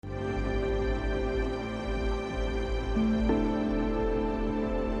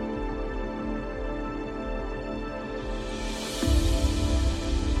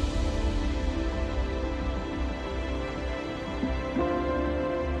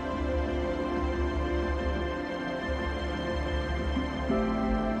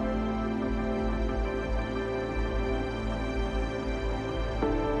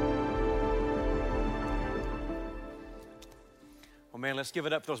Man, let's give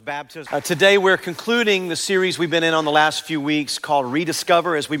it up for those baptisms. Today we're concluding the series we've been in on the last few weeks called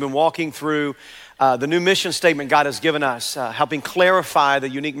Rediscover, as we've been walking through the new mission statement God has given us, helping clarify the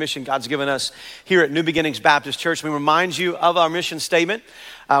unique mission God's given us here at New Beginnings Baptist Church. We remind you of our mission statement.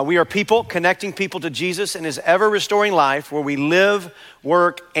 We are people connecting people to Jesus and His ever-restoring life where we live,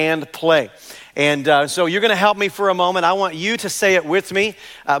 work, and play. And so you're going to help me for a moment. I want you to say it with me,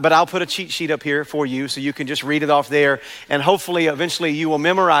 but I'll put a cheat sheet up here for you so you can just read it off there. And hopefully, eventually, you will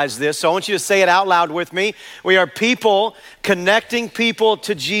memorize this. So I want you to say it out loud with me. We are people connecting people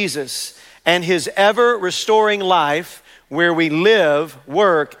to Jesus and His ever-restoring life where we live,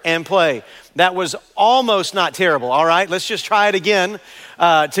 work, and play. That was almost not terrible, all right? Let's just try it again,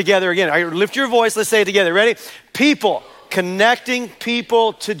 together again. All right, lift your voice, let's say it together. Ready? People connecting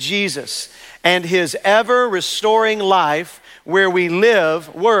people to Jesus and His ever-restoring life where we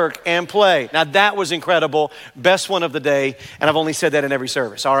live, work, and play. Now that was incredible. Best one of the day, and I've only said that in every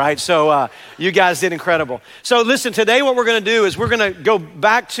service, all right? So you guys did incredible. So listen, today what we're gonna do is we're gonna go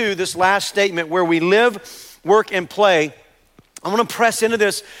back to this last statement where we live, work, and play. I wanna press into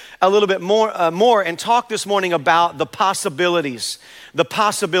this a little bit more and talk this morning about the possibilities. The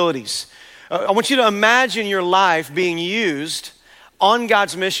possibilities. I want you to imagine your life being used on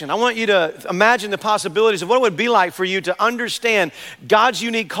God's mission. I want you to imagine the possibilities of what it would be like for you to understand God's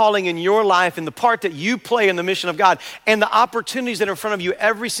unique calling in your life and the part that you play in the mission of God and the opportunities that are in front of you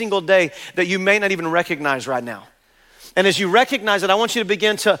every single day that you may not even recognize right now. And as you recognize it, I want you to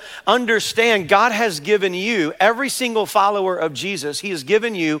begin to understand God has given you, every single follower of Jesus, He has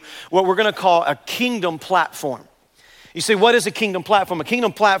given you what we're gonna call a kingdom platform. You say, what is a kingdom platform? A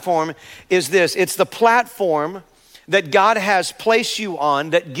kingdom platform is this. It's the platform that God has placed you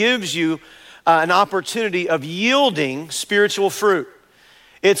on that gives you an opportunity of yielding spiritual fruit.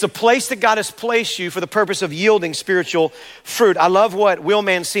 It's a place that God has placed you for the purpose of yielding spiritual fruit. I love what Will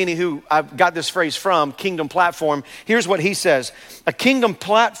Mancini, who I've got this phrase from, kingdom platform, here's what he says. A kingdom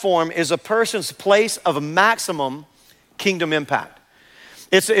platform is a person's place of maximum kingdom impact.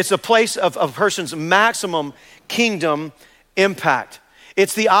 It's a place of a person's maximum kingdom impact.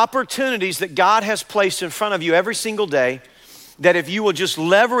 It's the opportunities that God has placed in front of you every single day that if you will just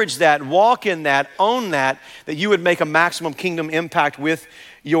leverage that, walk in that, own that you would make a maximum kingdom impact with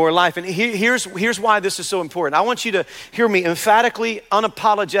your life. And here's why this is so important. I want you to hear me emphatically,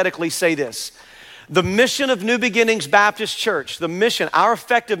 unapologetically say this. The mission of New Beginnings Baptist Church, the mission, our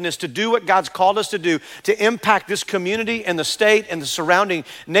effectiveness to do what God's called us to do, to impact this community and the state and the surrounding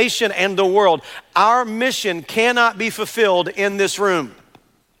nation and the world, our mission cannot be fulfilled in this room.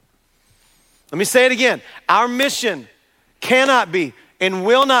 Let me say it again. Our mission cannot be and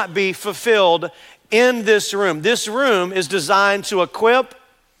will not be fulfilled in this room. This room is designed to equip,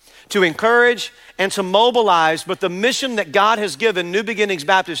 to encourage, and to mobilize, but the mission that God has given New Beginnings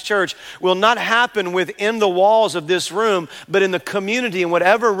Baptist Church will not happen within the walls of this room, but in the community and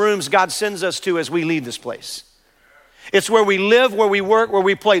whatever rooms God sends us to as we leave this place. It's where we live, where we work, where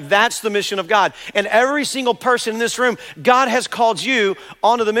we play. That's the mission of God. And every single person in this room, God has called you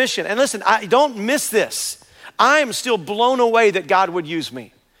onto the mission. And listen, don't miss this. I am still blown away that God would use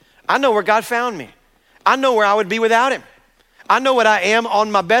me. I know where God found me. I know where I would be without Him. I know what I am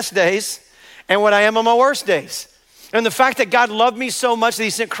on my best days and what I am on my worst days. And the fact that God loved me so much that He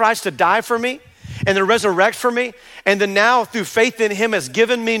sent Christ to die for me and to resurrect for me, and then now through faith in Him has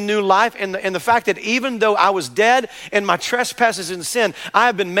given me new life, and the fact that even though I was dead in my trespasses and sin, I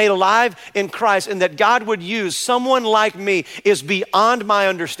have been made alive in Christ, and that God would use someone like me is beyond my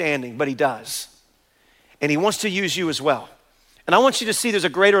understanding, but He does. And He wants to use you as well. And I want you to see there's a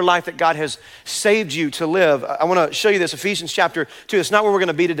greater life that God has saved you to live. I want to show you this, Ephesians chapter 2. It's not where we're going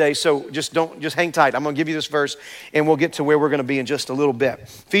to be today, so just hang tight. I'm going to give you this verse, and we'll get to where we're going to be in just a little bit.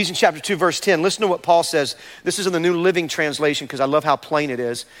 Ephesians chapter 2, verse 10. Listen to what Paul says. This is in the New Living Translation because I love how plain it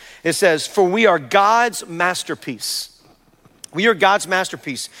is. It says, "For we are God's masterpiece." We are God's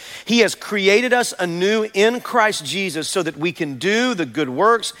masterpiece. He has created us anew in Christ Jesus so that we can do the good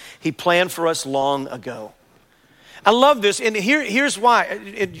works He planned for us long ago. I love this, and here's why.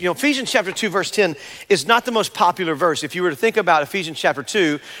 Ephesians chapter 2, verse 10 is not the most popular verse. If you were to think about Ephesians chapter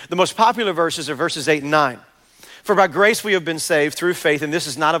 2, the most popular verses are verses 8 and 9. "For by grace we have been saved through faith, and this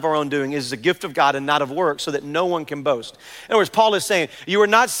is not of our own doing. It is a gift of God and not of works, so that no one can boast." In other words, Paul is saying, you are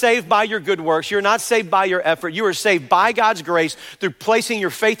not saved by your good works. You're not saved by your effort. You are saved by God's grace through placing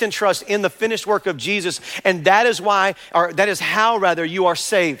your faith and trust in the finished work of Jesus. And that is how you are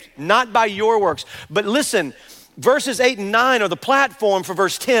saved, not by your works. But listen, verses 8 and 9 are the platform for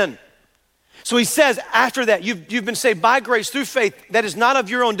verse 10. So he says after that, you've been saved by grace through faith that is not of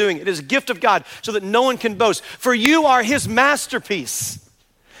your own doing. It is a gift of God so that no one can boast. For you are his masterpiece,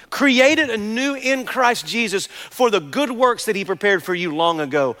 created anew in Christ Jesus for the good works that he prepared for you long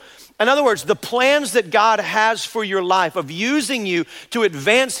ago. In other words, the plans that God has for your life of using you to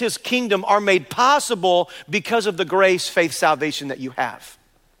advance his kingdom are made possible because of the grace, faith, salvation that you have.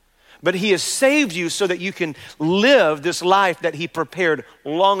 But he has saved you so that you can live this life that he prepared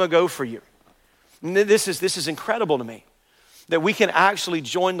long ago for you. And this is incredible to me, that we can actually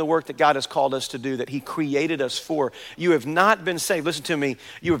join the work that God has called us to do, that he created us for. You have not been saved, listen to me,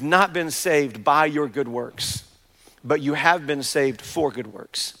 you have not been saved by your good works, but you have been saved for good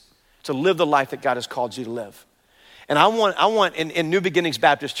works, to live the life that God has called you to live. And I want in New Beginnings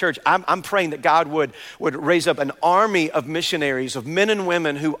Baptist Church, I'm praying that God would raise up an army of missionaries, of men and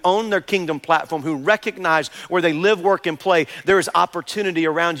women who own their kingdom platform, who recognize where they live, work, and play. There is opportunity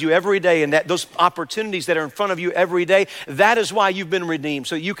around you every day, and that those opportunities that are in front of you every day, that is why you've been redeemed,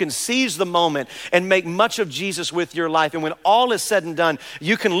 so you can seize the moment and make much of Jesus with your life. And when all is said and done,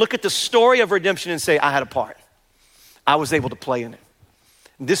 you can look at the story of redemption and say, I had a part. I was able to play in it.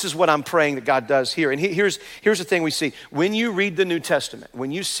 This is what I'm praying that God does here. And here's the thing we see. When you read the New Testament, when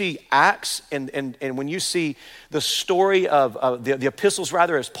you see Acts and when you see the story of the epistles,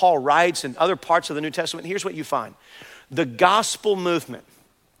 rather, as Paul writes and other parts of the New Testament, here's what you find. The gospel movement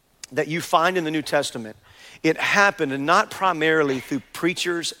that you find in the New Testament, it happened not primarily through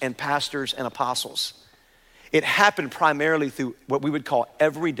preachers and pastors and apostles. It happened primarily through what we would call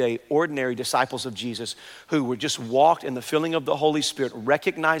everyday, ordinary disciples of Jesus who were just walked in the filling of the Holy Spirit,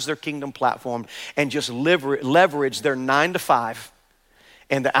 recognized their kingdom platform, and just leveraged their 9 to 5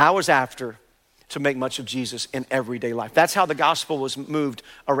 and the hours after to make much of Jesus in everyday life. That's how the gospel was moved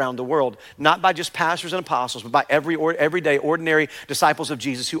around the world, not by just pastors and apostles, but by everyday, ordinary disciples of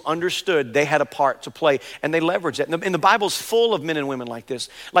Jesus who understood they had a part to play, and they leveraged it. And the Bible's full of men and women like this.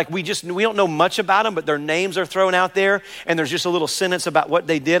 Like we don't know much about them, but their names are thrown out there, and there's just a little sentence about what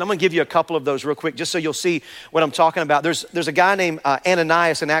they did. I'm gonna give you a couple of those real quick, just so you'll see what I'm talking about. There's a guy named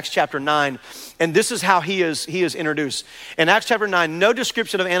Ananias in Acts chapter 9, and this is how he is introduced. In Acts chapter 9, no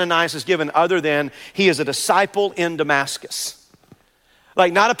description of Ananias is given other than he is a disciple in Damascus.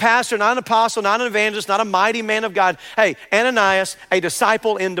 Like not a pastor, not an apostle, not an evangelist, not a mighty man of God. Hey, Ananias, a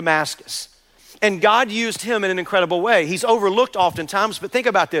disciple in Damascus. And God used him in an incredible way. He's overlooked oftentimes, but think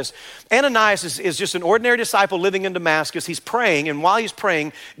about this. Ananias is just an ordinary disciple living in Damascus. He's praying, and while he's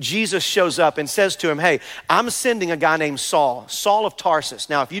praying, Jesus shows up and says to him, hey, I'm sending a guy named Saul of Tarsus.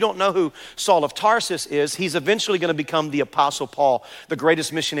 Now, if you don't know who Saul of Tarsus is, he's eventually going to become the Apostle Paul, the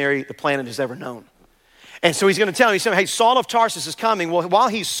greatest missionary the planet has ever known. And so he's going to tell him, he's saying, hey, Saul of Tarsus is coming. Well, while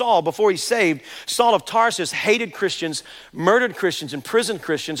he's Saul, before he's saved, Saul of Tarsus hated Christians, murdered Christians, imprisoned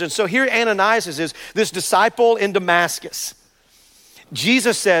Christians. And so here Ananias is this disciple in Damascus.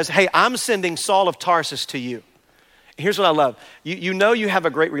 Jesus says, hey, I'm sending Saul of Tarsus to you. Here's what I love. You know you have a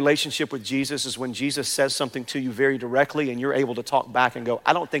great relationship with Jesus is when Jesus says something to you very directly and you're able to talk back and go,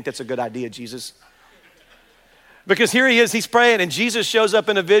 I don't think that's a good idea, Jesus. Because here he is, he's praying, and Jesus shows up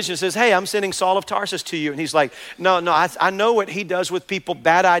in a vision and says, hey, I'm sending Saul of Tarsus to you. And he's like, no, I know what he does with people.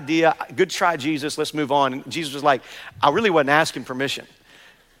 Bad idea. Good try, Jesus. Let's move on. And Jesus was like, I really wasn't asking permission.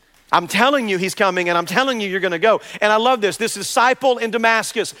 I'm telling you he's coming, and I'm telling you you're going to go. And I love this. This disciple in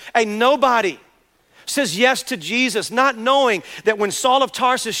Damascus, a nobody, says yes to Jesus, not knowing that when Saul of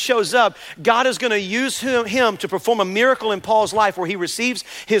Tarsus shows up, God is going to use him to perform a miracle in Paul's life where he receives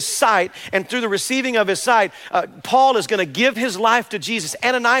his sight, and through the receiving of his sight, Paul is going to give his life to Jesus.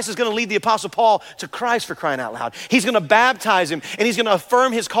 Ananias is going to lead the Apostle Paul to Christ, for crying out loud. He's going to baptize him, and he's going to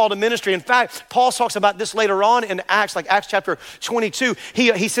affirm his call to ministry. In fact, Paul talks about this later on in Acts, like Acts chapter 22.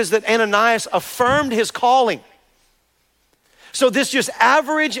 He says that Ananias affirmed his calling. So this just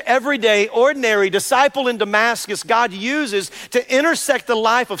average, everyday, ordinary disciple in Damascus, God uses to intersect the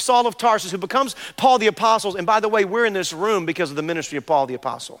life of Saul of Tarsus, who becomes Paul the Apostle. And by the way, we're in this room because of the ministry of Paul the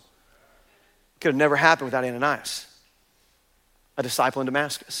Apostle. Could have never happened without Ananias, a disciple in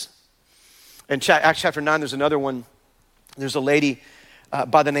Damascus. In Acts chapter 9, there's another one. There's a lady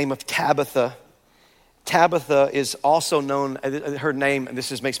by the name of Tabitha. Tabitha is also known, her name, and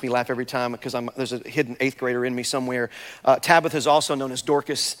this makes me laugh every time because there's a hidden 8th grader in me somewhere. Tabitha is also known as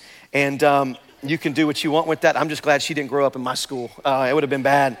Dorcas, and you can do what you want with that. I'm just glad she didn't grow up in my school. It would have been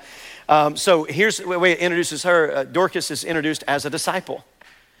bad. So here's the way it introduces her. Dorcas is introduced as a disciple.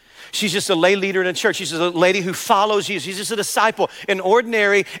 She's just a lay leader in a church. She's just a lady who follows Jesus. She's just a disciple, an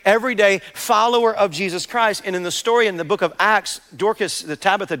ordinary, everyday follower of Jesus Christ. And in the story in the book of Acts, Dorcas, the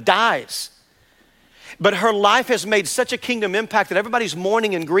Tabitha, dies. But her life has made such a kingdom impact that everybody's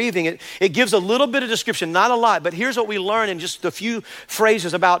mourning and grieving. It gives a little bit of description, not a lot, but here's what we learn in just a few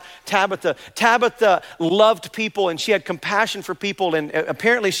phrases about Tabitha. Tabitha loved people and she had compassion for people, and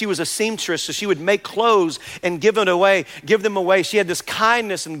apparently she was a seamstress, so she would make clothes and give them away. She had this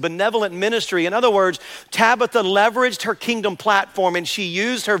kindness and benevolent ministry. In other words, Tabitha leveraged her kingdom platform and she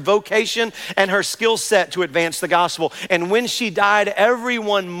used her vocation and her skill set to advance the gospel. And when she died,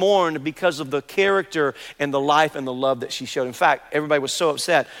 everyone mourned because of the character and the life and the love that she showed. In fact, everybody was so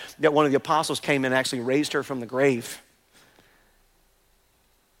upset that one of the apostles came and actually raised her from the grave.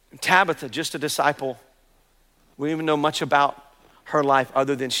 Tabitha, just a disciple. We don't even know much about her life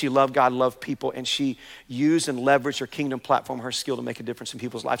other than she loved God, loved people, and she used and leveraged her kingdom platform, her skill to make a difference in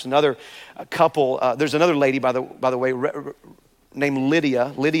people's lives. Another couple, there's another lady, by the way, named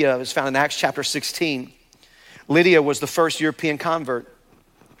Lydia. Lydia is found in Acts chapter 16. Lydia was the first European convert.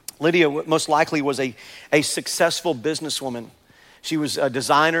 Lydia most likely was a successful businesswoman. She was a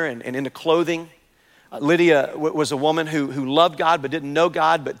designer and into clothing. Lydia was a woman who loved God but didn't know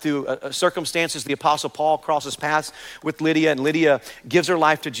God, but through circumstances, the Apostle Paul crosses paths with Lydia, and Lydia gives her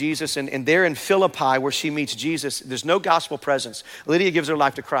life to Jesus. And there in Philippi, where she meets Jesus, there's no gospel presence. Lydia gives her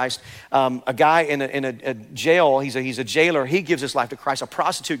life to Christ. A guy in a jail, he's a jailer, he gives his life to Christ. A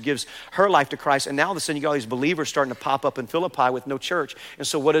prostitute gives her life to Christ. And now all of a sudden you got all these believers starting to pop up in Philippi with no church. And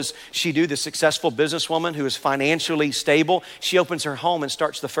so what does she do? The successful businesswoman who is financially stable, she opens her home and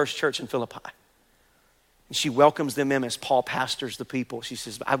starts the first church in Philippi. And she welcomes them in as Paul pastors the people. She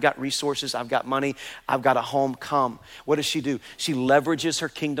says, I've got resources, I've got money, I've got a home, come. What does she do? She leverages her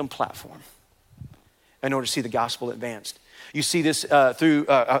kingdom platform in order to see the gospel advanced. You see this through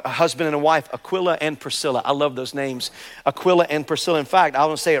a husband and a wife, Aquila and Priscilla. I love those names, Aquila and Priscilla. In fact, I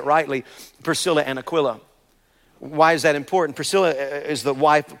want to say it rightly, Priscilla and Aquila. Why is that important? Priscilla is the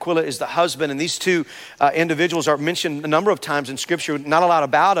wife, Aquila is the husband, and these two individuals are mentioned a number of times in Scripture. Not a lot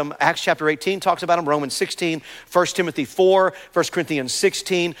about them. Acts chapter 18 talks about them, Romans 16, 1 Timothy 4, 1 Corinthians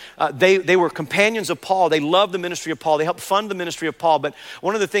 16. They were companions of Paul. They loved the ministry of Paul. They helped fund the ministry of Paul. But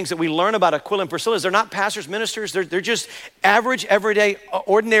one of the things that we learn about Aquila and Priscilla is they're not pastors, ministers. They're just average, everyday,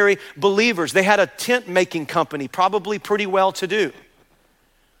 ordinary believers. They had a tent-making company, probably pretty well to do.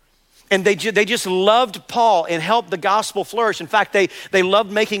 And they just loved Paul and helped the gospel flourish. In fact, they loved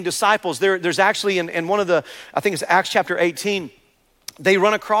making disciples. There's actually in one of the, I think it's Acts chapter 18, they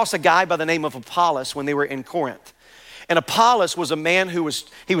run across a guy by the name of Apollos when they were in Corinth. And Apollos was a man he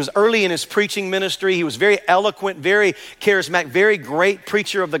was early in his preaching ministry. He was very eloquent, very charismatic, very great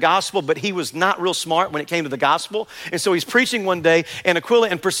preacher of the gospel, but he was not real smart when it came to the gospel. And so he's preaching one day, and Aquila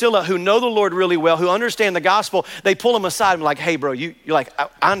and Priscilla, who know the Lord really well, who understand the gospel, they pull him aside and be like, hey bro, you're like,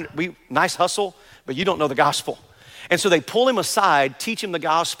 nice hustle, but you don't know the gospel. And so they pull him aside, teach him the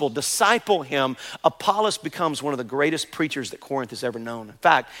gospel, disciple him. Apollos becomes one of the greatest preachers that Corinth has ever known. In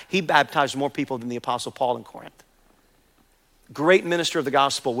fact, he baptized more people than the Apostle Paul in Corinth. Great minister of the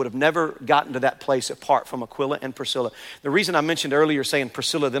gospel, would have never gotten to that place apart from Aquila and Priscilla. The reason I mentioned earlier saying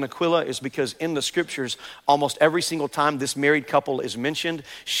Priscilla then Aquila is because in the scriptures, almost every single time this married couple is mentioned,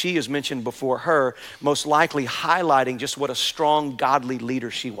 she is mentioned before her, most likely highlighting just what a strong, godly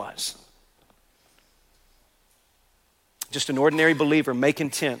leader she was. Just an ordinary believer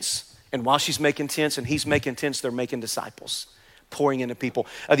making tents. And while she's making tents and he's making tents, they're making disciples, pouring into people.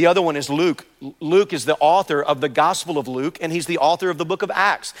 The other one is Luke. Luke is the author of the Gospel of Luke, and he's the author of the book of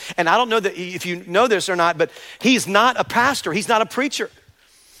Acts. And I don't know that if you know this or not, but he's not a pastor. He's not a preacher.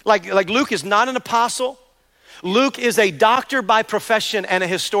 Like Luke is not an apostle. Luke is a doctor by profession and a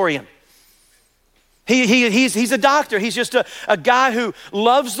historian. He's a doctor. He's just a guy who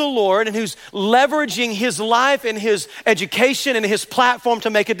loves the Lord and who's leveraging his life and his education and his platform to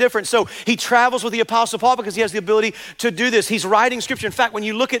make a difference. So he travels with the Apostle Paul because he has the ability to do this. He's writing scripture. In fact, when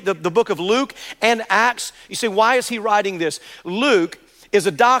you look at the book of Luke and Acts, you say, why is he writing this? Luke is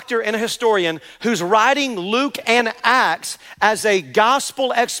a doctor and a historian who's writing Luke and Acts as a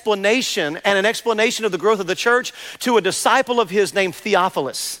gospel explanation and an explanation of the growth of the church to a disciple of his named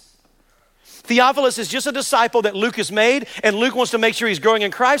Theophilus. Theophilus is just a disciple that Luke has made, and Luke wants to make sure he's growing in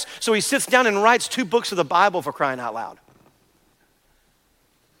Christ, so he sits down and writes 2 books of the Bible, for crying out loud.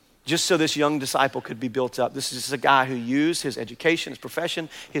 Just so this young disciple could be built up. This is just a guy who used his education, his profession,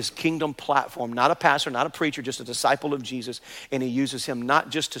 his kingdom platform, not a pastor, not a preacher, just a disciple of Jesus, and he uses him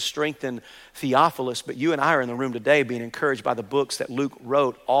not just to strengthen Theophilus, but you and I are in the room today being encouraged by the books that Luke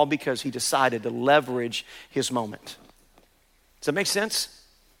wrote, all because he decided to leverage his moment. Does that make sense?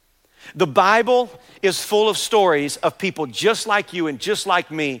 The Bible is full of stories of people just like you and just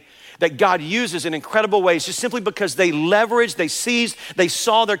like me that God uses in incredible ways just simply because they leveraged, they seized, they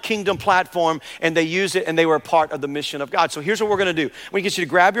saw their kingdom platform and they used it and they were a part of the mission of God. So here's what we're gonna do. We get you to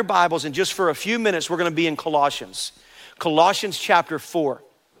grab your Bibles and just for a few minutes, we're gonna be in Colossians. Colossians chapter 4.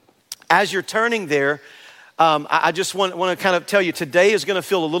 As you're turning there, I just want to kind of tell you, today is gonna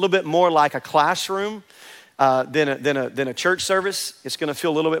feel a little bit more like a classroom than a church service. It's gonna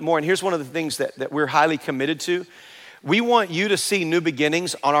feel a little bit more. And here's one of the things that we're highly committed to. We want you to see new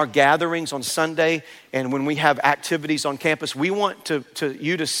beginnings on our gatherings on Sunday and when we have activities on campus. We want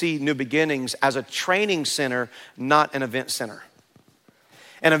you to see new beginnings as a training center, not an event center.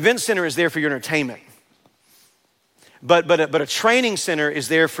 An event center is there for your entertainment, but a training center is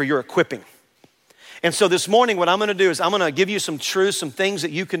there for your equipping. And so this morning, what I'm gonna do is I'm gonna give you some truths, some things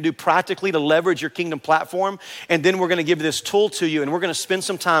that you can do practically to leverage your kingdom platform. And then we're gonna give this tool to you and we're gonna spend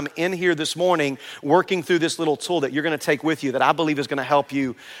some time in here this morning working through this little tool that you're gonna take with you that I believe is gonna help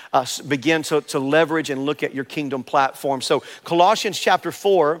you begin to leverage and look at your kingdom platform. So Colossians chapter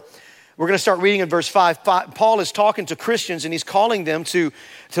 4, we're gonna start reading in verse 5. Paul is talking to Christians and he's calling them to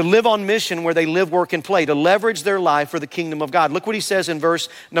live on mission where they live, work, and play, to leverage their life for the kingdom of God. Look what he says in verse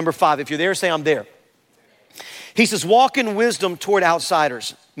number 5. If you're there, say, I'm there. He says, walk in wisdom toward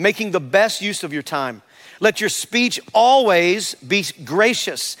outsiders, making the best use of your time. Let your speech always be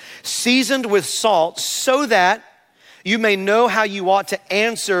gracious, seasoned with salt, so that you may know how you ought to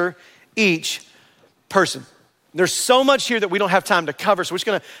answer each person. There's so much here that we don't have time to cover, so we're just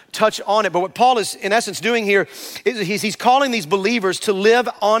gonna touch on it. But what Paul is in essence doing here is he's calling these believers to live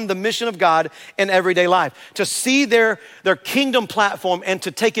on the mission of God in everyday life, to see their kingdom platform and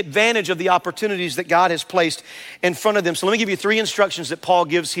to take advantage of the opportunities that God has placed in front of them. So let me give you 3 instructions that Paul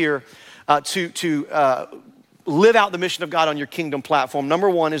gives here to live out the mission of God on your kingdom platform. Number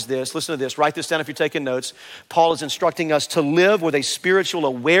 1 is this, listen to this, write this down if you're taking notes. Paul is instructing us to live with a spiritual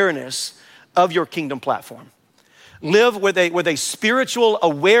awareness of your kingdom platform. Live with a spiritual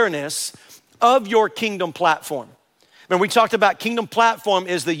awareness of your kingdom platform. When we talked about kingdom platform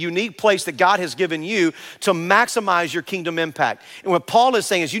is the unique place that God has given you to maximize your kingdom impact. And what Paul is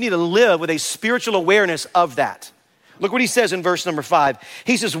saying is you need to live with a spiritual awareness of that. Look what he says in verse number 5.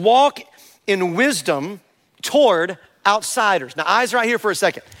 He says, walk in wisdom toward outsiders. Now, eyes right here for a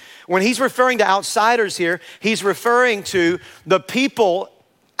second. When he's referring to outsiders here, he's referring to the people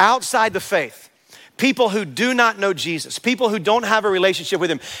outside the faith. People who do not know Jesus, people who don't have a relationship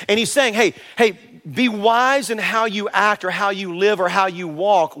with him. And he's saying, hey, be wise in how you act or how you live or how you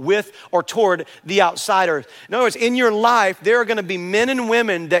walk with or toward the outsider. In other words, in your life, there are gonna be men and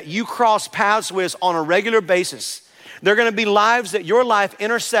women that you cross paths with on a regular basis. There are gonna be lives that your life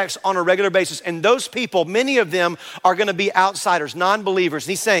intersects on a regular basis. And those people, many of them are gonna be outsiders, non-believers.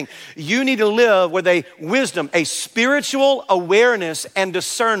 And he's saying, you need to live with a wisdom, a spiritual awareness and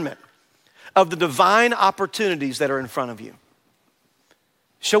discernment of the divine opportunities that are in front of you.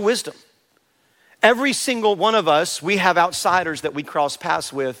 Show wisdom. Every single one of us, we have outsiders that we cross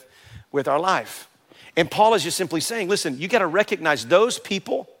paths with our life. And Paul is just simply saying, listen, you gotta recognize those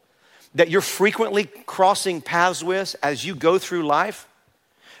people that you're frequently crossing paths with as you go through life.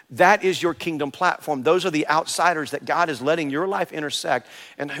 That is your kingdom platform. Those are the outsiders that God is letting your life intersect.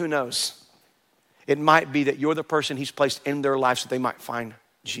 And who knows? It might be that you're the person he's placed in their life so they might find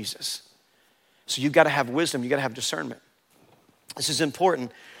Jesus. So you've got to have wisdom, you got to have discernment. This is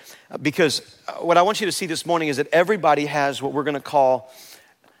important because what I want you to see this morning is that everybody has what we're going to call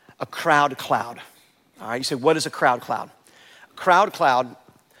a crowd cloud. All right, you say, what is a crowd cloud? A crowd cloud,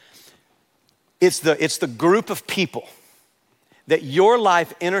 it's the group of people that your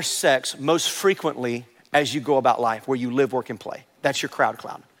life intersects most frequently as you go about life, where you live, work, and play. That's your crowd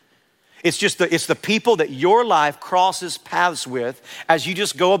cloud. It's the people that your life crosses paths with as you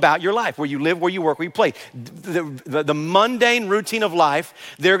just go about your life, where you live, where you work, where you play. The mundane routine of life,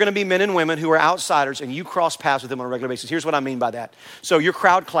 there are gonna be men and women who are outsiders and you cross paths with them on a regular basis. Here's what I mean by that. So your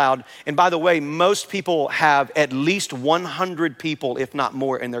crowd cloud, and by the way, most people have at least 100 people, if not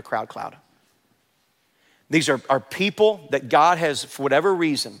more, in their crowd cloud. These are people that God has, for whatever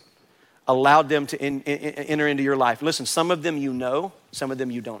reason, allowed them to enter into your life. Listen, some of them you know, some of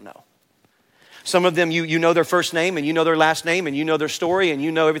them you don't know. Some of them, you know their first name and you know their last name and you know their story and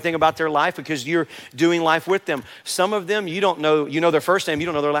you know everything about their life because you're doing life with them. Some of them, you don't know, you know their first name, you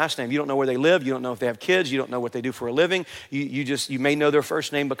don't know their last name. You don't know where they live. You don't know if they have kids. You don't know what they do for a living. You may know their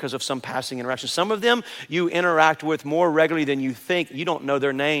first name because of some passing interaction. Some of them you interact with more regularly than you think. You don't know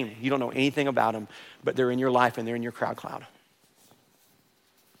their name. You don't know anything about them, but they're in your life and they're in your crowd cloud.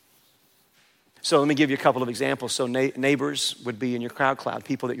 So let me give you a couple of examples. So neighbors would be in your crowd cloud,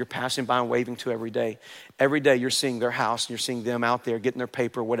 people that you're passing by and waving to every day. Every day you're seeing their house and you're seeing them out there getting their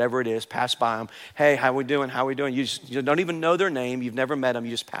paper, whatever it is, pass by them. Hey, how we doing? How we doing? You don't even know their name. You've never met them.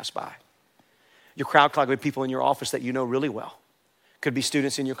 You just pass by. Your crowd cloud would be people in your office that you know really well. Could be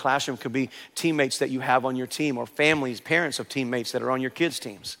students in your classroom, could be teammates that you have on your team, or families, parents of teammates that are on your kids'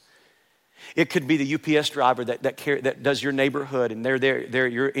 teams. It could be the UPS driver that does your neighborhood, and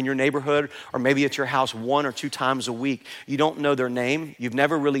you're in your neighborhood, or maybe at your house 1 or 2 times a week. You don't know their name. You've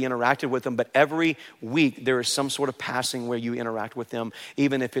never really interacted with them, but every week there is some sort of passing where you interact with them,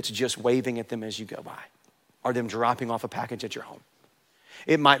 even if it's just waving at them as you go by, or them dropping off a package at your home.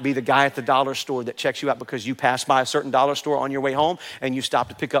 It might be the guy at the dollar store that checks you out because you passed by a certain dollar store on your way home and you stop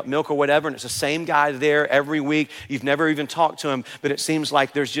to pick up milk or whatever, and it's the same guy there every week. You've never even talked to him, but it seems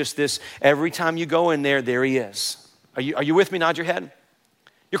like there's just this, every time you go in there he is. Are you with me? Nod your head.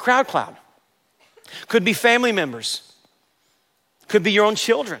 Your crowd cloud. Could be family members. Could be your own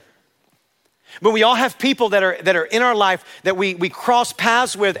children. But we all have people that are in our life that we cross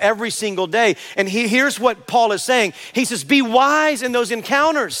paths with every single day. And here's what Paul is saying. He says, be wise in those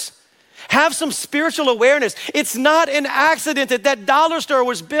encounters. Have some spiritual awareness. It's not an accident that dollar store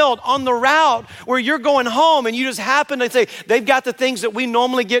was built on the route where you're going home and you just happen to say, they've got the things that we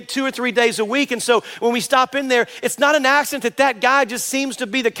normally get 2 or 3 days a week. And so when we stop in there, it's not an accident that guy just seems to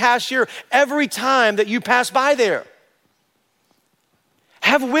be the cashier every time that you pass by there.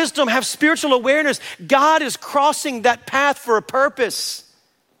 Have wisdom, have spiritual awareness. God is crossing that path for a purpose.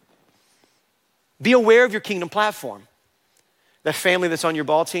 Be aware of your kingdom platform. That family that's on your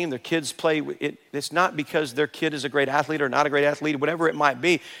ball team, their kids play, it's not because their kid is a great athlete or not a great athlete, whatever it might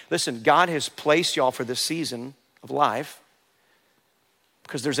be. Listen, God has placed y'all for this season of life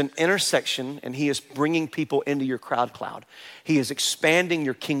because there's an intersection and he is bringing people into your crowd cloud. He is expanding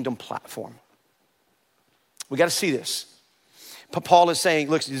your kingdom platform. We got to see this. Paul is saying,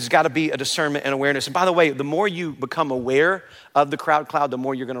 look, there's got to be a discernment and awareness. And by the way, the more you become aware of the crowd cloud, the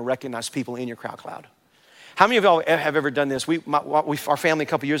more you're going to recognize people in your crowd cloud. How many of y'all have ever done this? Our family a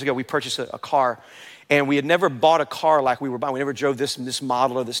couple years ago, we purchased a car, and we had never bought a car like we were buying. We never drove this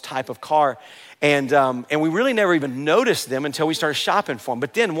model or this type of car. And we really never even noticed them until we started shopping for them.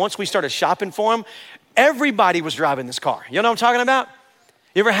 But then once we started shopping for them, everybody was driving this car. You know what I'm talking about?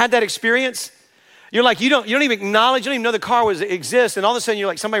 You ever had that experience? You're like, you don't even acknowledge, you don't even know the car exists, and all of a sudden you're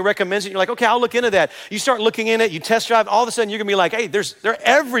like, somebody recommends it, you're like, okay, I'll look into that. You start looking in it, you test drive, all of a sudden you're gonna be like, hey, they're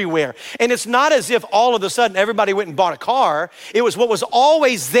everywhere. And it's not as if all of a sudden everybody went and bought a car. It was what was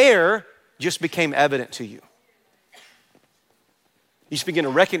always there just became evident to you. You just begin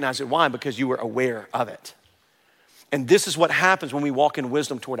to recognize it. Why? Because you were aware of it. And this is what happens when we walk in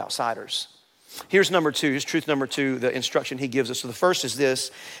wisdom toward outsiders. Here's number 2, here's truth number 2, the instruction he gives us. So the first is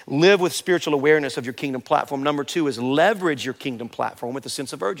this: live with spiritual awareness of your kingdom platform. Number 2 is leverage your kingdom platform with a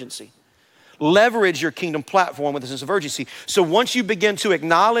sense of urgency. Leverage your kingdom platform with a sense of urgency. So once you begin to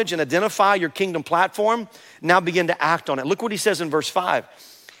acknowledge and identify your kingdom platform, now begin to act on it. Look what he says in verse 5.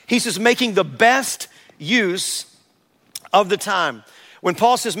 He says, making the best use of the time. When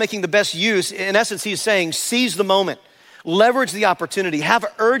Paul says making the best use, in essence, he's saying seize the moment, leverage the opportunity, have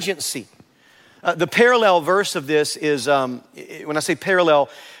urgency. The parallel verse of this is, when I say parallel,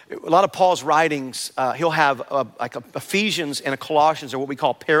 a lot of Paul's writings, he'll have like Ephesians and Colossians are what we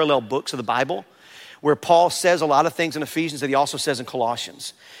call parallel books of the Bible, where Paul says a lot of things in Ephesians that he also says in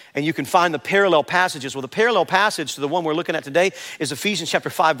Colossians. And you can find the parallel passages. Well, the parallel passage to the one we're looking at today is Ephesians chapter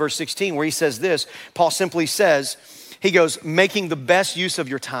 5, verse 16, where he says this. Paul simply says, he goes, making the best use of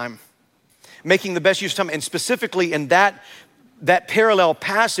your time. Making the best use of time. And specifically in that parallel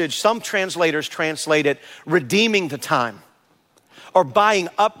passage, some translators translate it redeeming the time, or buying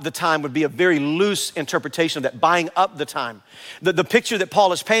up the time would be a very loose interpretation of that, buying up the time. The picture that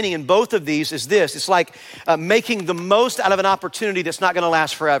Paul is painting in both of these is this: it's like making the most out of an opportunity that's not gonna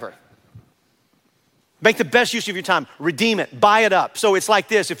last forever. Make the best use of your time, redeem it, buy it up. So it's like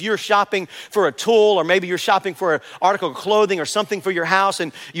this: if you're shopping for a tool, or maybe you're shopping for an article of clothing or something for your house,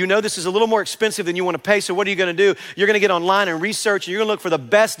 and you know this is a little more expensive than you want to pay, so what are you gonna do? You're gonna get online and research, and you're gonna look for the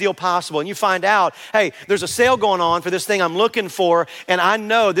best deal possible, and you find out, hey, there's a sale going on for this thing I'm looking for, and I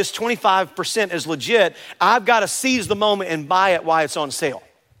know this 25% is legit. I've gotta seize the moment and buy it while it's on sale.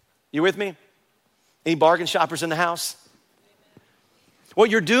 You with me? Any bargain shoppers in the house? What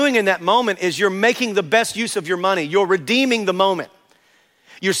you're doing in that moment is you're making the best use of your money. You're redeeming the moment.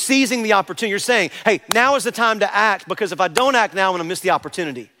 You're seizing the opportunity. You're saying, hey, now is the time to act, because if I don't act now, I'm gonna miss the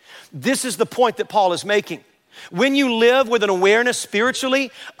opportunity. This is the point that Paul is making. When you live with an awareness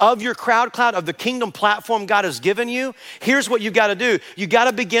spiritually of your crowd cloud, of the kingdom platform God has given you, here's what you gotta do. You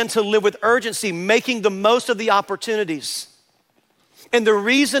gotta begin to live with urgency, making the most of the opportunities. And the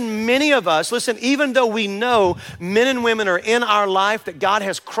reason many of us, listen, even though we know men and women are in our life, that God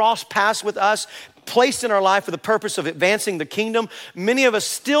has crossed paths with us, placed in our life for the purpose of advancing the kingdom, many of us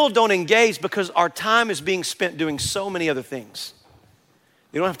still don't engage because our time is being spent doing so many other things.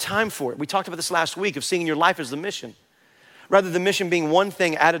 You don't have time for it. We talked about this last week of seeing your life as the mission. Rather than mission being one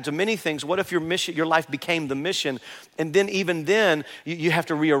thing added to many things, what if your life became the mission? And then even then, you have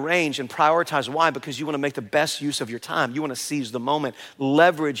to rearrange and prioritize. Why? Because you want to make the best use of your time. You want to seize the moment,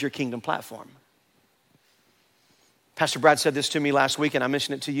 leverage your kingdom platform. Pastor Brad said this to me last week, and I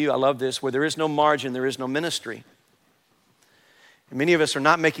mentioned it to you. I love this. Where there is no margin, there is no ministry. And many of us are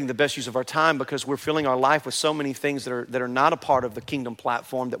not making the best use of our time because we're filling our life with so many things that are not a part of the kingdom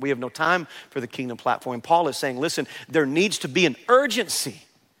platform, that we have no time for the kingdom platform. And Paul is saying, listen, there needs to be an urgency.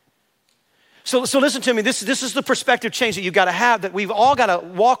 So listen to me, this is the perspective change that you've got to have, that we've all got to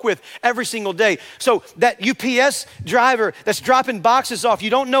walk with every single day. So that UPS driver that's dropping boxes off,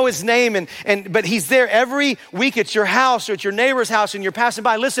 you don't know his name, but he's there every week at your house or at your neighbor's house and you're passing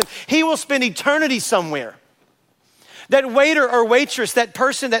by. Listen, he will spend eternity somewhere. That waiter or waitress, that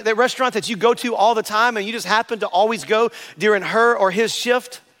person, that restaurant that you go to all the time and you just happen to always go during her or his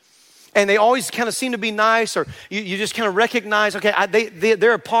shift, and they always kind of seem to be nice, or you just kind of recognize, okay,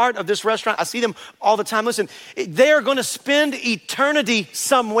 they're a part of this restaurant. I see them all the time. Listen, they're going to spend eternity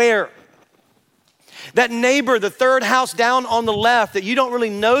somewhere. That neighbor, the third house down on the left, that you don't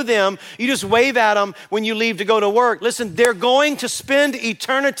really know them, you just wave at them when you leave to go to work. Listen, they're going to spend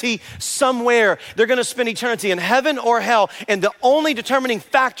eternity somewhere. They're going to spend eternity in heaven or hell, and the only determining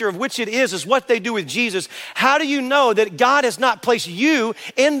factor of which it is what they do with Jesus. How do you know that God has not placed you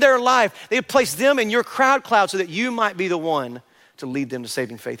in their life? They have placed them in your crowd cloud so that you might be the one to lead them to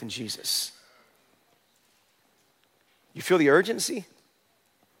saving faith in Jesus. You feel the urgency?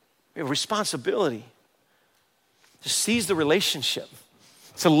 We have responsibility to seize the relationship,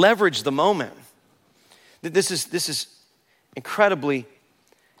 to leverage the moment. This is incredibly,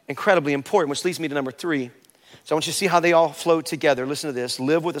 incredibly important, which leads me to number 3. So I want you to see how they all flow together. Listen to this.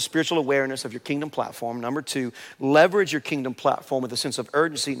 Live with a spiritual awareness of your kingdom platform. Number 2, leverage your kingdom platform with a sense of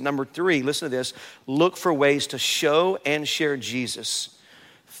urgency. Number 3, listen to this. Look for ways to show and share Jesus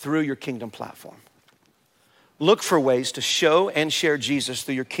through your kingdom platform. Look for ways to show and share Jesus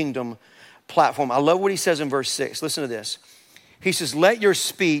through your kingdom platform. I love what he says in verse 6. Listen to this. He says, let your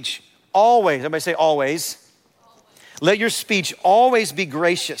speech always, everybody say always. Let your speech always be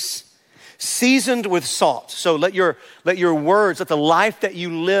gracious, seasoned with salt. So let your words, let the life that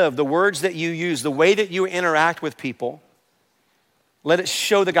you live, the words that you use, the way that you interact with people, let it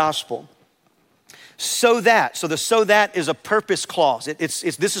show the gospel. So that is a purpose clause.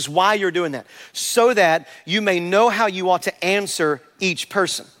 This is why you're doing that. So that you may know how you ought to answer each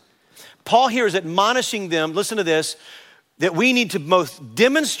person. Paul here is admonishing them, listen to this, that we need to both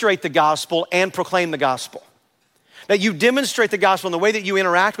demonstrate the gospel and proclaim the gospel. That you demonstrate the gospel in the way that you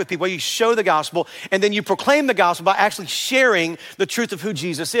interact with people, you show the gospel, and then you proclaim the gospel by actually sharing the truth of who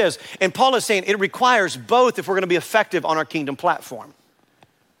Jesus is. And Paul is saying it requires both if we're going to be effective on our kingdom platform.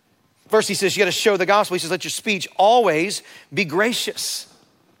 First, he says, you got to show the gospel. He says, let your speech always be gracious,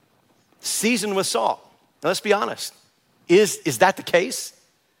 seasoned with salt. Now, let's be honest. Is that the case?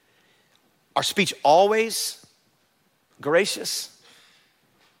 Our speech always gracious,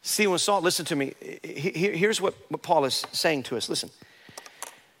 seasoned with salt? Listen to me. Here's what Paul is saying to us. Listen.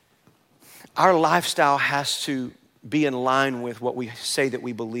 Our lifestyle has to be in line with what we say that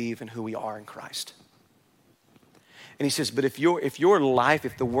we believe and who we are in Christ. And he says, but if your life,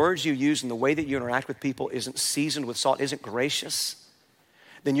 if the words you use and the way that you interact with people isn't seasoned with salt, isn't gracious,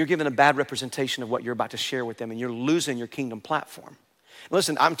 then you're giving a bad representation of what you're about to share with them, and you're losing your kingdom platform.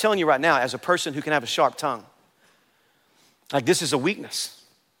 Listen, I'm telling you right now, as a person who can have a sharp tongue, like this is a weakness.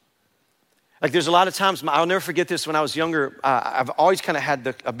 Like there's a lot of times, I'll never forget this when I was younger, I've always kind of had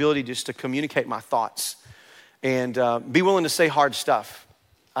the ability just to communicate my thoughts and be willing to say hard stuff.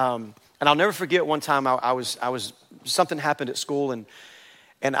 And I'll never forget one time I was something happened at school, and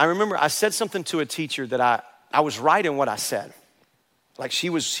I remember I said something to a teacher that I was right in what I said. Like she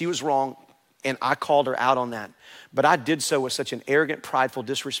was wrong, and I called her out on that. But I did so with such an arrogant, prideful,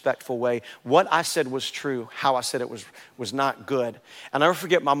 disrespectful way. What I said was true. How I said it was not good. And I'll never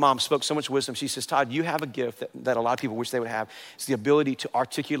forget, my mom spoke so much wisdom. She says, Todd, you have a gift that a lot of people wish they would have. It's the ability to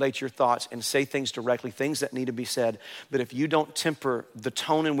articulate your thoughts and say things directly, things that need to be said. But if you don't temper the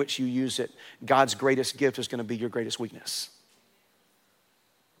tone in which you use it, God's greatest gift is going to be your greatest weakness.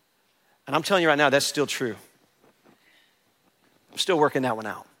 And I'm telling you right now, that's still true. I'm still working that one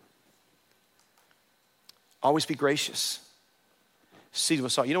out. Always be gracious. Seasoned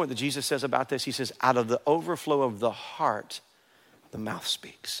with salt. You know what Jesus says about this? He says, out of the overflow of the heart, the mouth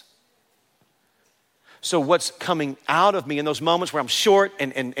speaks. So what's coming out of me in those moments where I'm short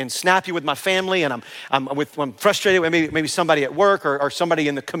and snappy with my family and I'm frustrated with maybe somebody at work or somebody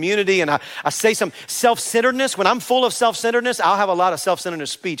in the community, and I say some self-centeredness. When I'm full of self-centeredness, I'll have a lot of self-centeredness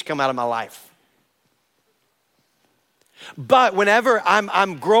speech come out of my life. But whenever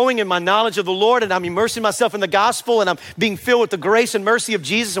I'm growing in my knowledge of the Lord and I'm immersing myself in the gospel and I'm being filled with the grace and mercy of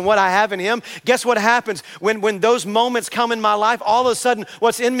Jesus and what I have in him, guess what happens? When those moments come in my life, all of a sudden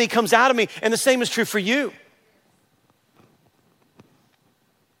what's in me comes out of me, and the same is true for you.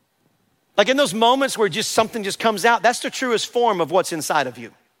 Like in those moments where just something just comes out, that's the truest form of what's inside of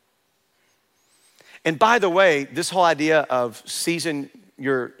you. And by the way, this whole idea of season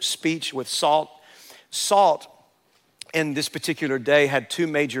your speech with salt in this particular day had two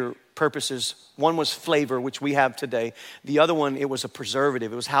major purposes. One was flavor, which we have today. The other one, it was a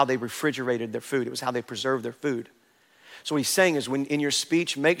preservative. It was how they refrigerated their food. It was how they preserved their food. So what he's saying is, when in your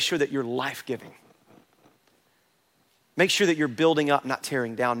speech, make sure that you're life-giving. Make sure that you're building up, not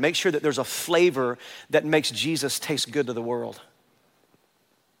tearing down. Make sure that there's a flavor that makes Jesus taste good to the world.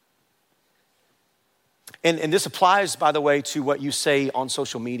 And this applies, by the way, to what you say on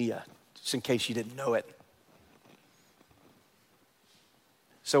social media, just in case you didn't know it.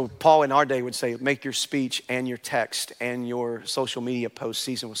 So Paul in our day would say, make your speech and your text and your social media posts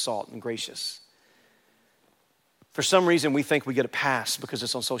seasoned with salt and gracious. For some reason, we think we get a pass because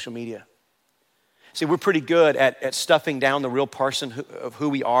it's on social media. See, we're pretty good at stuffing down the real person of who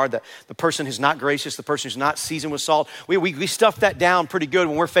we are, the person who's not gracious, the person who's not seasoned with salt. We stuff that down pretty good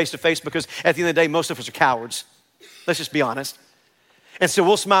when we're face to face, because at the end of the day, most of us are cowards. Let's just be honest. And so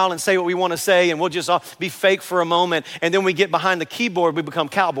we'll smile and say what we want to say, and we'll just be fake for a moment. And then we get behind the keyboard, we become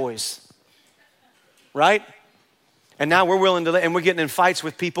cowboys, right? And now we're willing to, and we're getting in fights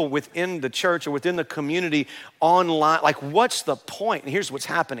with people within the church or within the community online. Like, what's the point? And here's what's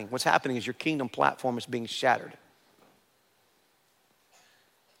happening. What's happening is your kingdom platform is being shattered.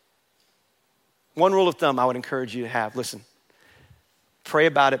 One rule of thumb I would encourage you to have, listen, pray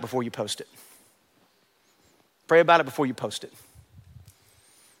about it before you post it. Pray about it before you post it.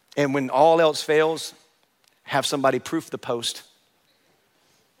 And when all else fails, have somebody proof the post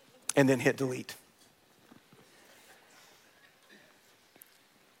and then hit delete.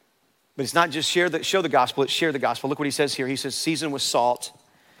 But it's not just show the gospel, it's share the gospel. Look what he says here. He says, season with salt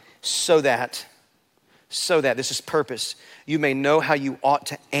so that, this is purpose, you may know how you ought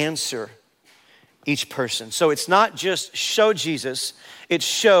to answer each person. So it's not just show Jesus, it's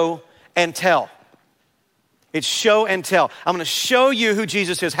show and tell. It's show and tell. I'm gonna show you who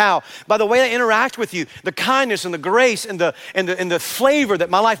Jesus is. How? By the way I interact with you, the kindness and the grace and the flavor that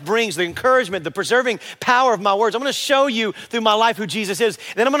my life brings, the encouragement, the preserving power of my words. I'm gonna show you through my life who Jesus is.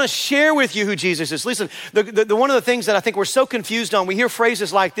 And then I'm gonna share with you who Jesus is. Listen, one of the things that I think we're so confused on, we hear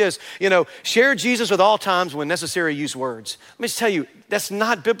phrases like this, share Jesus with all times, when necessary, use words. Let me just tell you, that's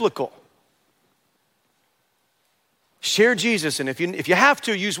not biblical. Share Jesus, and if you have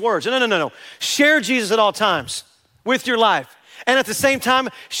to, use words. No. Share Jesus at all times with your life. And at the same time,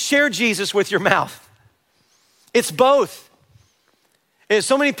 share Jesus with your mouth. It's both. And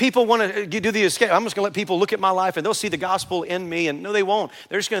so many people want to do the escape. I'm just going to let people look at my life and they'll see the gospel in me. And no, they won't.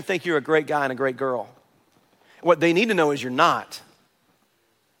 They're just going to think you're a great guy and a great girl. What they need to know is you're not.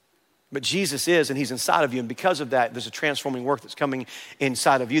 But Jesus is, and he's inside of you. And because of that, there's a transforming work that's coming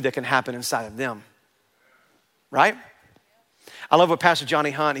inside of you that can happen inside of them. Right? I love what Pastor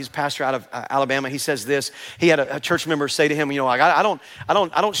Johnny Hunt, he's a pastor out of Alabama. He says this. He had a church member say to him, I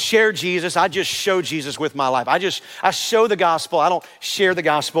don't share Jesus. I just show Jesus with my life. I show the gospel. I don't share the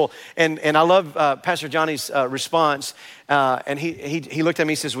gospel. And I love Pastor Johnny's response. And he looked at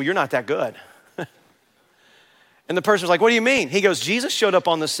me and says, well, you're not that good. And the person was like, what do you mean? He goes, Jesus showed up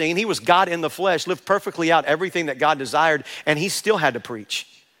on the scene. He was God in the flesh, lived perfectly out everything that God desired, and he still had to preach.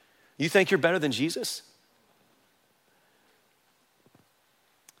 You think you're better than Jesus?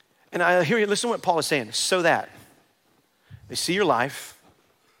 And I hear you, listen to what Paul is saying. So that they see your life,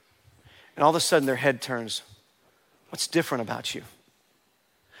 and all of a sudden their head turns. What's different about you?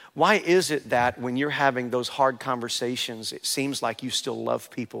 Why is it that when you're having those hard conversations, it seems like you still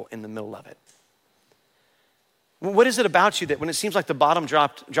love people in the middle of it? What is it about you that when it seems like the bottom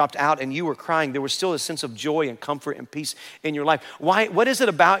dropped out and you were crying, there was still a sense of joy and comfort and peace in your life? What is it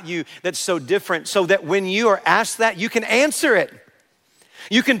about you that's so different so that when you are asked that, you can answer it?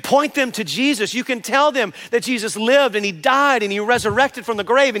 You can point them to Jesus. You can tell them that Jesus lived and he died and he resurrected from the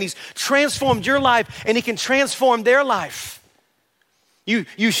grave and he's transformed your life and he can transform their life.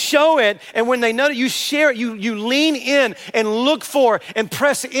 You show it, and when they know it, you share it. You lean in and look for and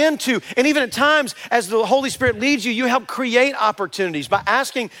press into. And even at times, as the Holy Spirit leads you, you help create opportunities by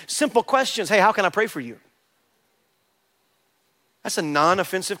asking simple questions. Hey, how can I pray for you? That's a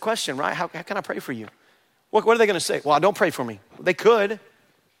non-offensive question, right? How can I pray for you? What are they going to say? Well, don't pray for me. They could.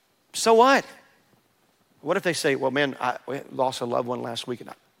 So what? What if they say, well, man, we lost a loved one last week, and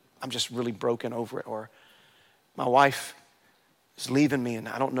I'm just really broken over it. Or my wife is leaving me, and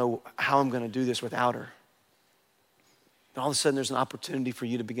I don't know how I'm going to do this without her. And all of a sudden, there's an opportunity for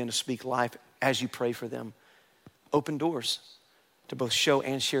you to begin to speak life as you pray for them. Open doors to both show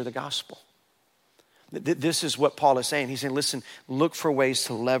and share the gospel. This is what Paul is saying. He's saying, listen, look for ways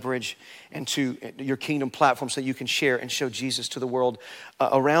to leverage into your kingdom platform so that you can share and show Jesus to the world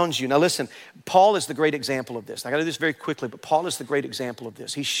around you. Now listen, Paul is the great example of this. I got to do this very quickly, but Paul is the great example of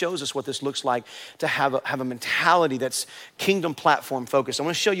this. He shows us what this looks like to have a mentality that's kingdom platform focused. I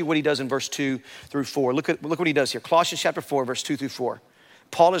want to show you what he does in verse 2 through 4. Look what he does here. Colossians chapter 4, verse 2 through 4.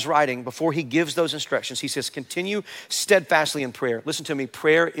 Paul is writing, before he gives those instructions, he says, continue steadfastly in prayer. Listen to me,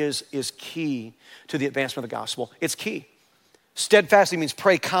 prayer is key to the advancement of the gospel. It's key. Steadfastly means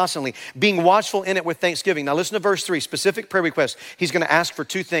pray constantly, being watchful in it with thanksgiving. Now listen to verse 3, specific prayer request. He's going to ask for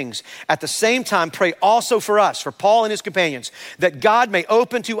two things. At the same time, pray also for us, for Paul and his companions, that God may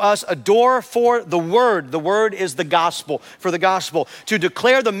open to us a door for the word. The word is the gospel, for the gospel, to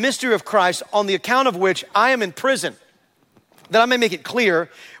declare the mystery of Christ, on the account of which I am in prison, that I may make it clear,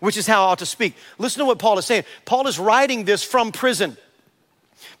 which is how I ought to speak. Listen to what Paul is saying. Paul is writing this from prison.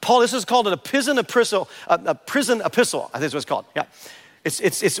 Paul, this is called a prison epistle. I think that's what it's called. Yeah,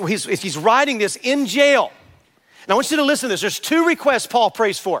 he's writing this in jail. Now I want you to listen to this. There's two requests Paul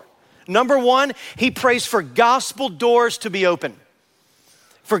prays for. Number one, he prays for gospel doors to be open.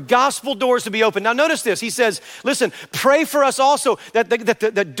 For gospel doors to be open. Now notice this, he says, listen, pray for us also that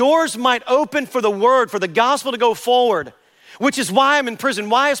the doors might open for the word, for the gospel to go forward. Which is why I'm in prison.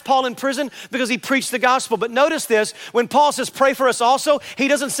 Why is Paul in prison? Because he preached the gospel. But notice this, when Paul says pray for us also, he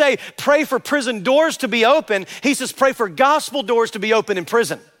doesn't say pray for prison doors to be open. He says pray for gospel doors to be open in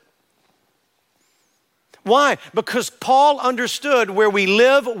prison. Why? Because Paul understood where we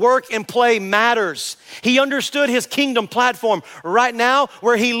live, work, and play matters. He understood his kingdom platform. Right now,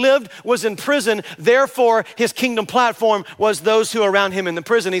 where he lived was in prison. Therefore, his kingdom platform was those who are around him in the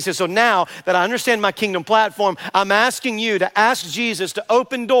prison. He says, so now that I understand my kingdom platform, I'm asking you to ask Jesus to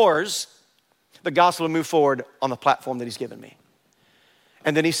open doors, the gospel to move forward on the platform that he's given me.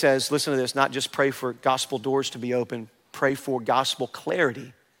 And then he says, listen to this, not just pray for gospel doors to be open, pray for gospel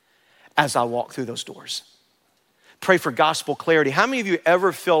clarity as I walk through those doors. Pray for gospel clarity. How many of you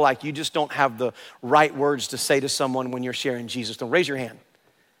ever feel like you just don't have the right words to say to someone when you're sharing Jesus? Don't raise your hand.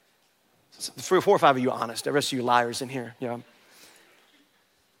 3 or 4 or 5 of you are honest. The rest of you liars in here. You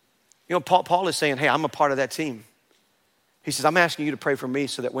know, Paul is saying, hey, I'm a part of that team. He says, I'm asking you to pray for me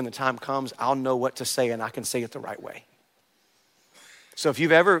so that when the time comes, I'll know what to say and I can say it the right way. So if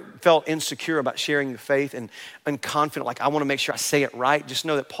you've ever felt insecure about sharing your faith and unconfident, like I want to make sure I say it right, just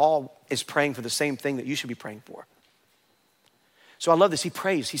know that Paul is praying for the same thing that you should be praying for. So I love this. He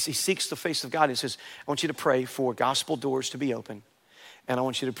prays. He seeks the face of God. He says, I want you to pray for gospel doors to be open. And I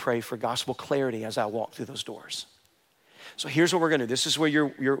want you to pray for gospel clarity as I walk through those doors. So here's what we're going to do. This is where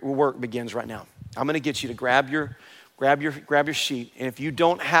your work begins right now. I'm going to get you to grab your sheet. And if you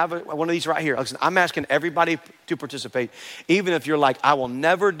don't have one of these right here, listen, I'm asking everybody to participate. Even if you're like, I will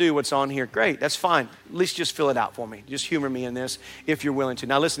never do what's on here. Great, that's fine. At least just fill it out for me. Just humor me in this if you're willing to.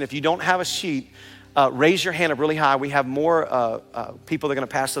 Now listen, if you don't have a sheet, raise your hand up really high. We have more people that are going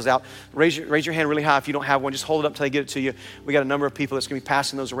to pass those out. Raise your hand really high if you don't have one. Just hold it up until they get it to you. We got a number of people that's going to be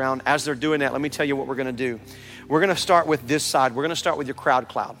passing those around. As they're doing that, let me tell you what we're going to do. We're going to start with this side. We're going to start with your crowd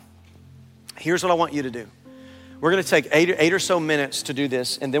cloud. Here's what I want you to do. We're going to take eight or so minutes to do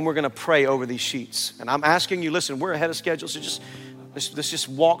this, and then we're going to pray over these sheets. And I'm asking you, listen, we're ahead of schedule, so let's just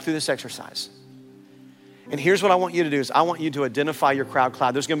walk through this exercise. And here's what I want you to do is I want you to identify your crowd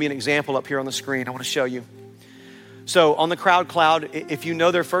cloud. There's going to be an example up here on the screen. I want to show you. So on the crowd cloud, if you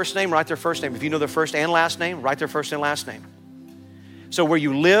know their first name, write their first name. If you know their first and last name, write their first and last name. So where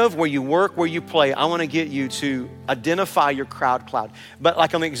you live, where you work, where you play, I want to get you to identify your crowd cloud. But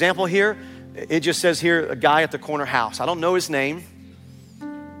like on the example here, it just says here, a guy at the corner house. I don't know his name,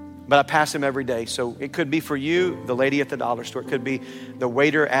 but I pass him every day. So it could be for you, the lady at the dollar store. It could be the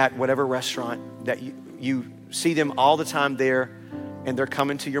waiter at whatever restaurant that you see them all the time there and they're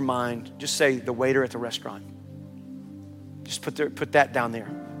coming to your mind. Just say the waiter at the restaurant. Just put that down there.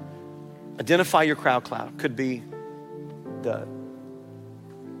 Identify your crowd cloud. Could be the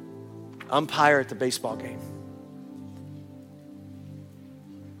umpire at the baseball game.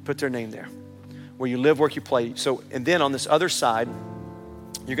 Put their name there. Where you live, work, you play. So, and then on this other side,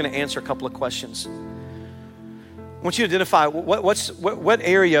 you're going to answer a couple of questions. I want you to identify what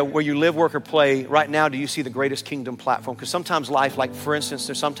area where you live, work, or play right now do you see the greatest kingdom platform? Because sometimes life, like for instance,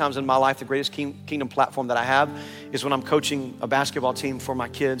 there's sometimes in my life the greatest kingdom platform that I have is when I'm coaching a basketball team for my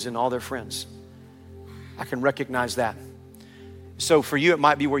kids and all their friends. I can recognize that. So for you, it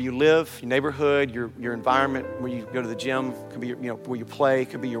might be where you live, your neighborhood, your environment, where you go to the gym, could be where you play,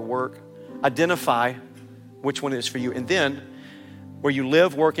 could be your work. Identify which one it is for you, and then where you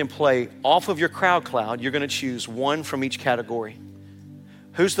live, work, and play, off of your crowd cloud, you're going to choose one from each category.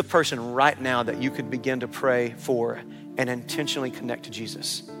 Who's the person right now that you could begin to pray for and intentionally connect to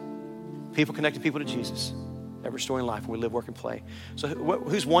Jesus? People connecting people to Jesus. That restoring life where we live, work, and play. So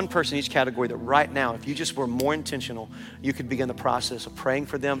who's one person in each category that right now, if you just were more intentional, you could begin the process of praying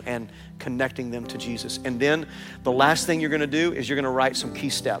for them and connecting them to Jesus. And then the last thing you're going to do is you're going to write some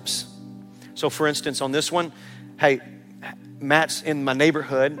key steps. So for instance, on this one, hey, Matt's in my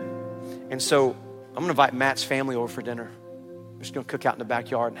neighborhood, and so I'm going to invite Matt's family over for dinner. We're just going to cook out in the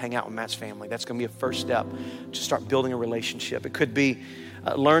backyard and hang out with Matt's family. That's going to be a first step to start building a relationship. It could be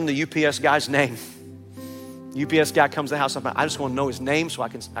learn the UPS guy's name. UPS guy comes to the house. I just want to know his name so I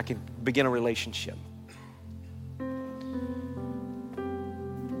can begin a relationship.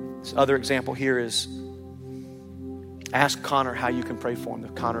 This other example here is ask Connor how you can pray for him.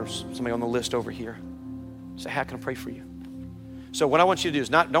 Connor's somebody on the list over here. Say, how can I pray for you? So what I want you to do is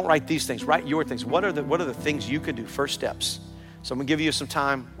don't write these things, write your things. What are the things you could do, first steps? So I'm going to give you some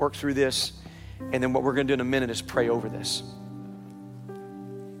time, work through this, and then what we're going to do in a minute is pray over this.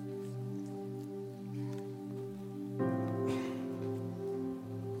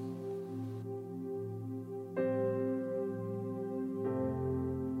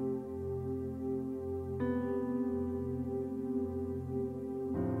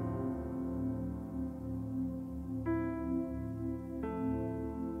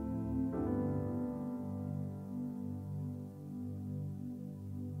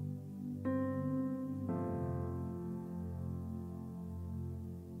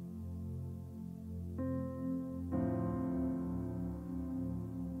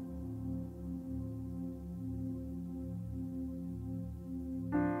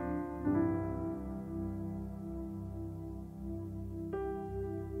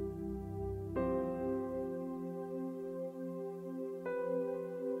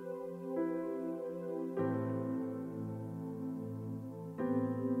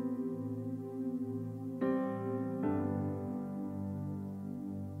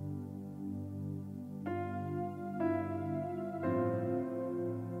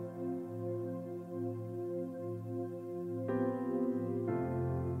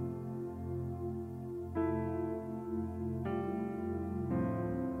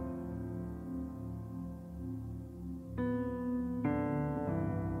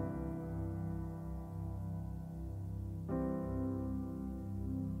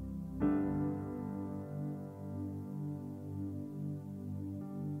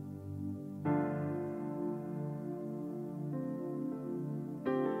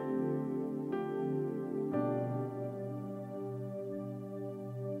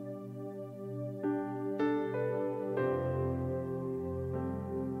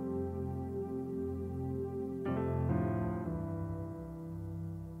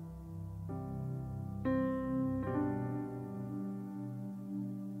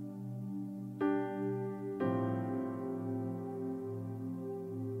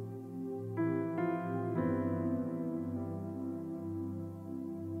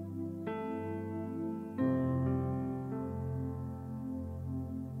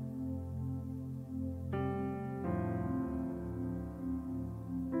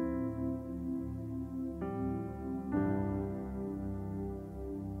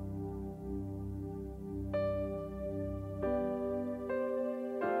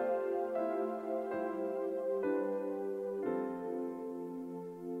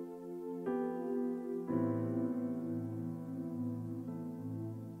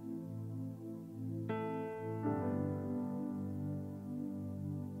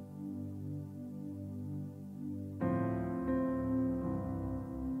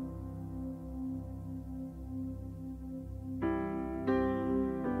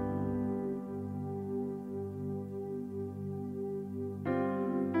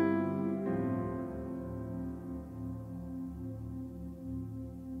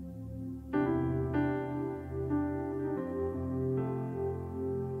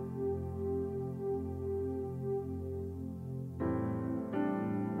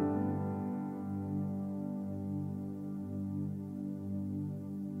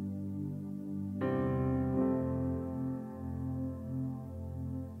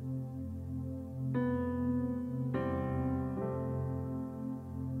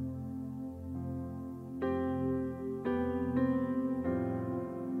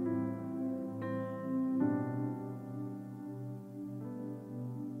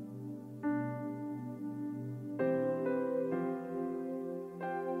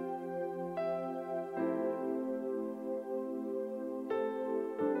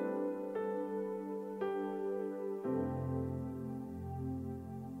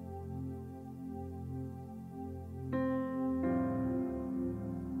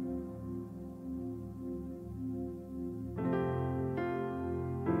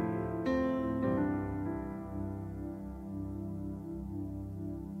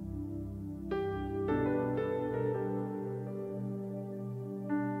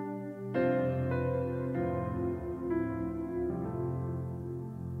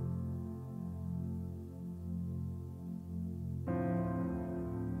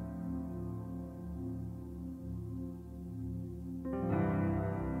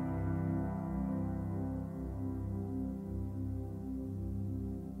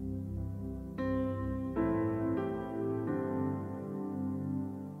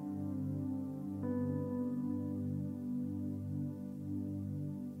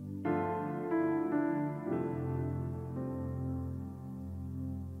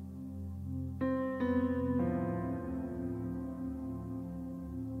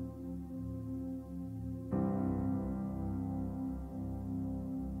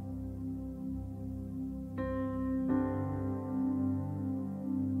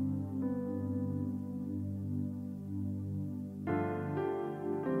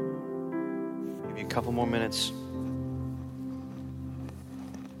 A couple more minutes.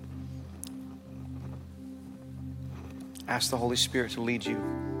 Ask the Holy Spirit to lead you.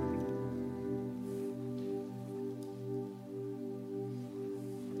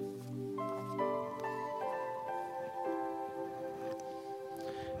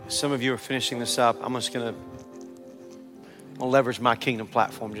 Some of you are finishing this up. I'm just going to leverage my kingdom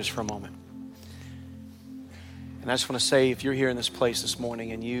platform just for a moment. And I just want to say, if you're here in this place this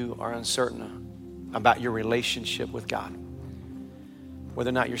morning and you are uncertain about your relationship with God, whether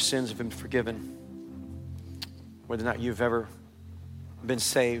or not your sins have been forgiven, whether or not you've ever been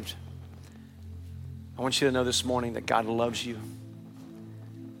saved, I want you to know this morning that God loves you.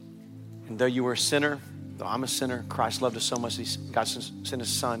 And though you were a sinner, though I'm a sinner, Christ loved us so much, God sent his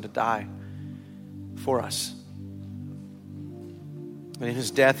son to die for us. And in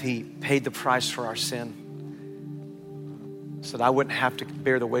his death, he paid the price for our sin so that I wouldn't have to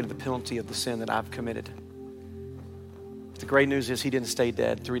bear the weight of the penalty of the sin that I've committed. But the great news is he didn't stay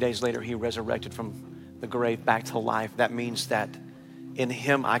dead. 3 days later, he resurrected from the grave back to life. That means that in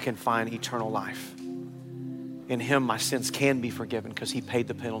him, I can find eternal life. In him, my sins can be forgiven because he paid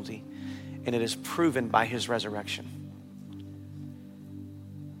the penalty. And it is proven by his resurrection.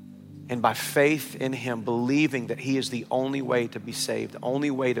 And by faith in him, believing that he is the only way to be saved, the only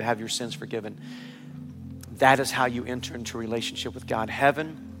way to have your sins forgiven, that is how you enter into a relationship with God.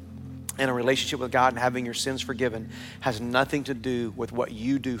 Heaven and a relationship with God and having your sins forgiven has nothing to do with what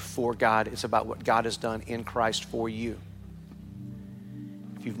you do for God. It's about what God has done in Christ for you.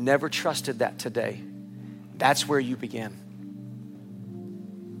 If you've never trusted that today, that's where you begin.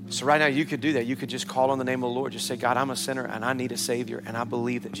 So right now you could do that. You could just call on the name of the Lord. Just say, God, I'm a sinner and I need a Savior. And I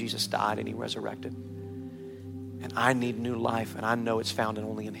believe that Jesus died and he resurrected. And I need new life. And I know it's found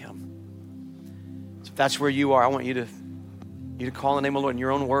only in him. So if that's where you are, I want you to call on the name of the Lord. In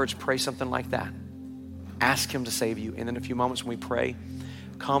your own words, pray something like that. Ask him to save you. And in a few moments when we pray,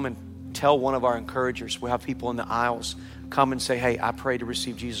 come and tell one of our encouragers. We'll have people in the aisles come and say, hey, I pray to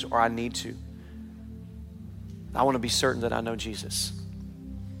receive Jesus, or I need to. I want to be certain that I know Jesus.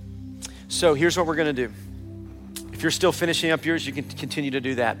 So here's what we're going to do. If you're still finishing up yours, you can continue to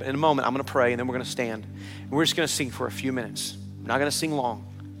do that. But in a moment, I'm going to pray, and then we're going to stand. And we're just going to sing for a few minutes. We're not going to sing long.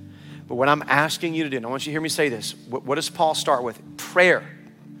 But what I'm asking you to do, and I want you to hear me say this. What does Paul start with? Prayer.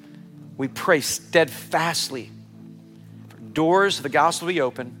 We pray steadfastly for doors of the gospel to be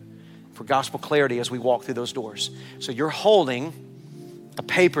open, for gospel clarity as we walk through those doors. So you're holding a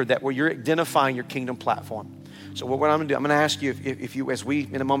paper where you're identifying your kingdom platform. So what I'm going to do, I'm going to ask you if you, as we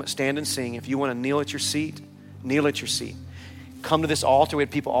in a moment stand and sing, if you want to kneel at your seat, kneel at your seat. Come to this altar. We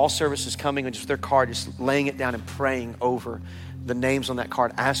had people all services coming and just their card, just laying it down and praying over the names on that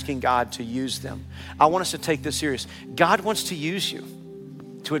card, asking God to use them. I want us to take this serious. God wants to use you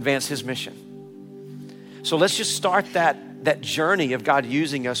to advance his mission. So let's just start that journey of God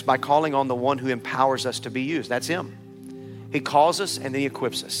using us by calling on the one who empowers us to be used. That's him. He calls us and then he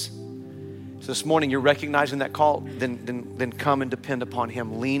equips us. So this morning you're recognizing that call, then come and depend upon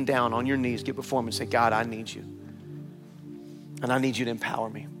him. Lean down on your knees, get before him and say, God, I need you. And I need you to empower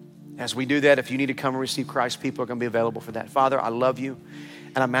me. As we do that, if you need to come and receive Christ, people are going to be available for that. Father, I love you.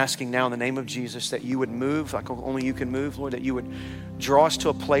 And I'm asking now in the name of Jesus that you would move like only you can move, Lord, that you would draw us to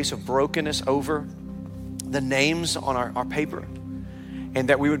a place of brokenness over the names on our paper. And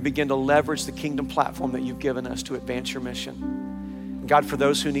that we would begin to leverage the kingdom platform that you've given us to advance your mission. God, for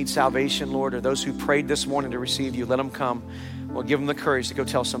those who need salvation, Lord, or those who prayed this morning to receive you, let them come. Well, give them the courage to go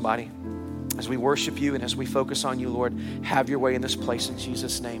tell somebody. As we worship you and as we focus on you, Lord, have your way in this place in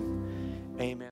Jesus' name. Amen.